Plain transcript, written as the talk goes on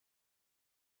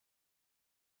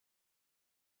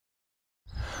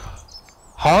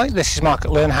Hi, this is Mark at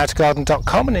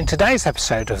learnhowtogarden.com, and in today's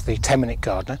episode of the 10-Minute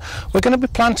Gardener we're going to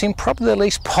be planting probably the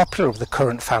least popular of the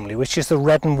currant family, which is the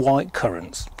red and white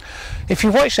currants. If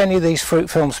you've watched any of these fruit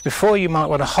films before, you might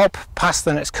want to hop past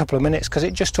the next couple of minutes because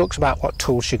it just talks about what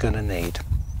tools you're going to need.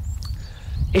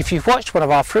 If you've watched one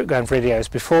of our fruit growing videos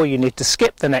before, you need to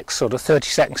skip the next sort of 30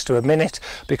 seconds to a minute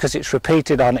because it's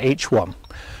repeated on each one.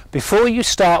 Before you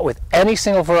start with any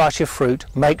single variety of fruit,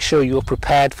 make sure you're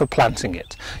prepared for planting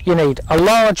it. You need a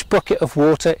large bucket of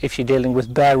water if you're dealing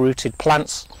with bare-rooted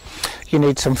plants. You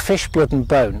need some fish blood and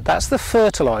bone. That's the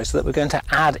fertiliser that we're going to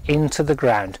add into the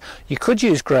ground. You could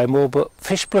use grow more, but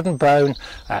fish blood and bone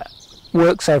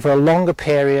works over a longer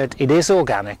period. It is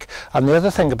organic, and the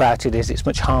other thing about it is it's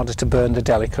much harder to burn the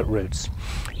delicate roots.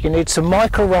 You need some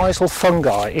mycorrhizal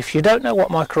fungi. If you don't know what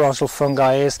mycorrhizal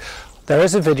fungi is, there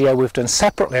is a video we've done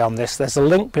separately on this. There's a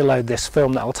link below this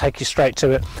film that will take you straight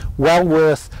to it. Well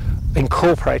worth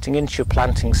incorporating into your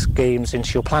planting schemes,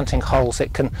 into your planting holes.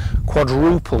 It can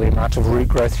quadruple the amount of root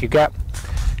growth you get.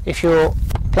 If you're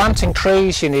planting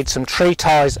trees, you need some tree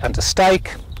ties and a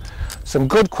stake, some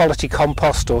good quality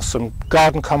compost or some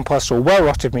garden compost or well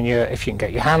rotted manure if you can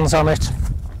get your hands on it,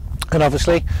 and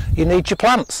obviously you need your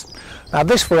plants. Now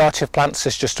this variety of plants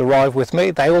has just arrived with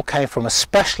me. They all came from a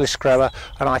specialist grower,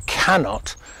 and I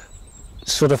cannot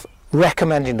sort of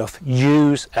recommend enough,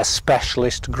 use a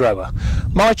specialist grower.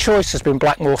 My choice has been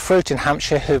Blackmore Fruit in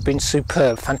Hampshire, who have been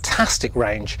superb, fantastic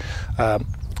range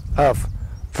of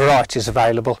varieties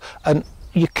available, and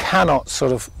you cannot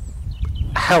sort of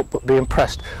help but be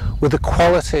impressed with the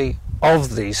quality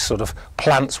of these sort of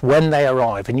plants when they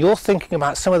arrive. And you're thinking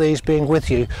about some of these being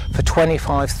with you for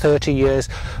 25-30 years.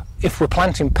 If we're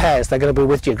planting pears, they're going to be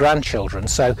with your grandchildren,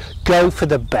 so go for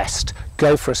the best,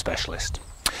 go for a specialist.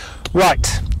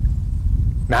 Right,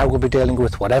 now we'll be dealing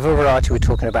with whatever variety we're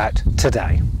talking about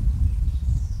today.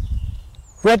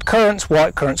 Red currants,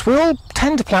 white currants. We all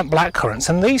tend to plant black currants,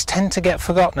 and these tend to get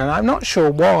forgotten, and I'm not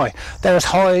sure why. They're as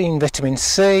high in vitamin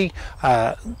C,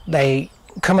 they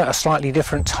come at a slightly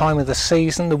different time of the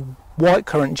season. The white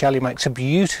currant jelly makes a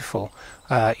beautiful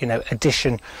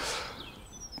addition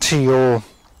to your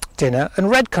dinner, and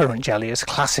red currant jelly is a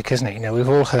classic, isn't it? We've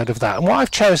all heard of that. And what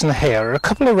I've chosen here are a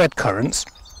couple of red currants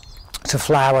to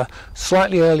flower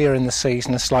slightly earlier in the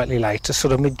season and slightly later,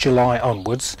 sort of mid-July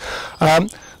onwards.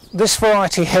 This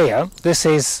variety here, this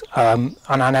is, and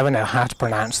I never know how to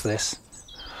pronounce this,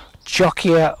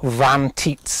 Jokia van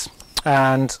Tietz,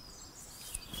 and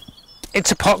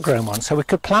it's a pot grown one, so we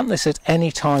could plant this at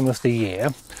any time of the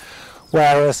year,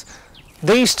 whereas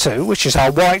these two, which is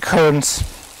our white currants,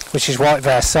 which is white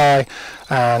Versailles,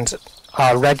 and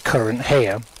our red currant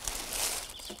here,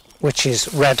 which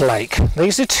is Red Lake.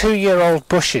 These are 2-year-old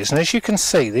bushes, and as you can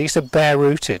see, these are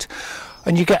bare-rooted,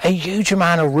 and you get a huge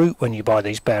amount of root when you buy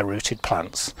these bare-rooted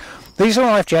plants. These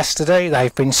arrived yesterday.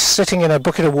 They've been sitting in a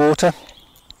bucket of water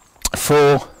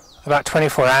for about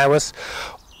 24 hours,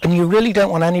 and you really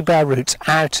don't want any bare roots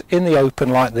out in the open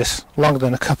like this longer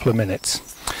than a couple of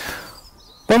minutes.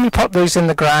 When we pop these in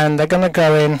the ground, they're going to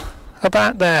go in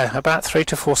about there, about 3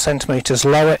 to 4 centimetres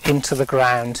lower into the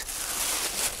ground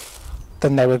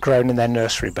than they were grown in their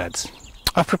nursery beds.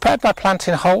 I've prepared my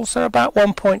planting holes. They're about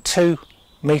 1.2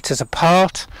 metres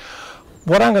apart.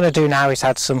 What I'm going to do now is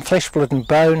add some fish blood and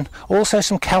bone, also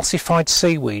some calcified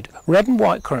seaweed. Red and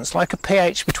white currants like a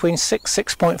pH between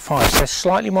 6-6.5, so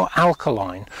slightly more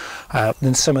alkaline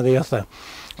than some of the other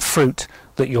fruit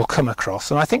that you'll come across.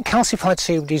 And I think calcified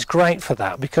seaweed is great for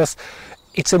that because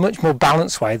it's a much more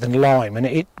balanced way than lime, and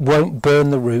it won't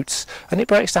burn the roots, and it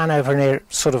breaks down over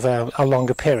a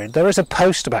longer period. There is a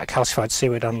post about calcified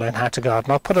seaweed on Learn How to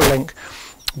Garden. I'll put a link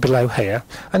below here.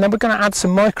 And then we're going to add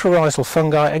some mycorrhizal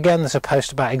fungi. Again, there's a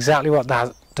post about exactly what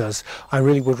that does. I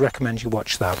really would recommend you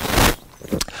watch that.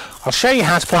 I'll show you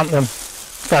how to plant them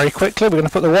very quickly. We're going to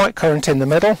put the white currant in the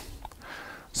middle.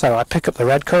 So I pick up the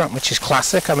red currant, which is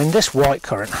classic. I mean, this white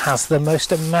currant has the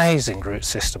most amazing root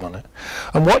system on it.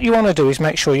 And what you want to do is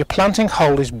make sure your planting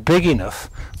hole is big enough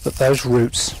that those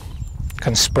roots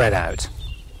can spread out.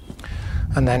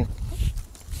 And then,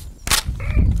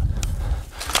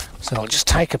 so I'll just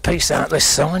take a piece out this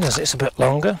side as it's a bit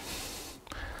longer.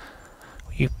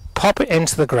 You pop it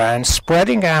into the ground,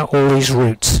 spreading out all these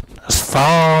roots as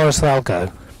far as they'll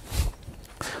go.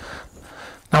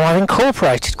 Now I've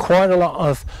incorporated quite a lot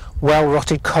of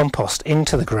well-rotted compost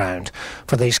into the ground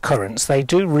for these currants. They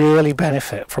do really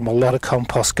benefit from a lot of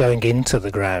compost going into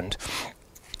the ground.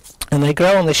 And they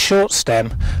grow on this short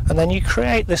stem, and then you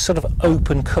create this sort of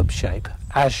open cup shape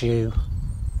as you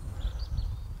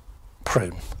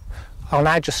prune. I'll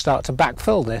now just start to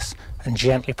backfill this and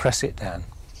gently press it down.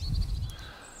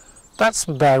 that's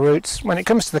the bare roots. When it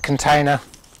comes to the container,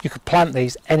 you could plant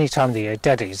these any time of the year,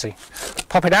 dead easy.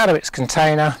 Pop it out of its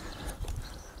container,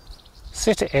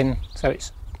 sit it in so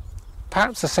it's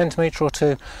perhaps a centimetre or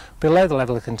two below the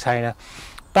level of the container,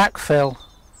 backfill,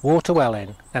 water well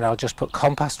in, and I'll just put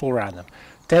compost all around them.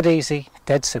 Dead easy,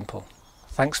 dead simple.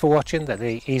 Thanks for watching. They're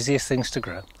the easiest things to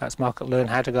grow. That's Mark at Learn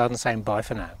How to Garden saying bye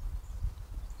for now.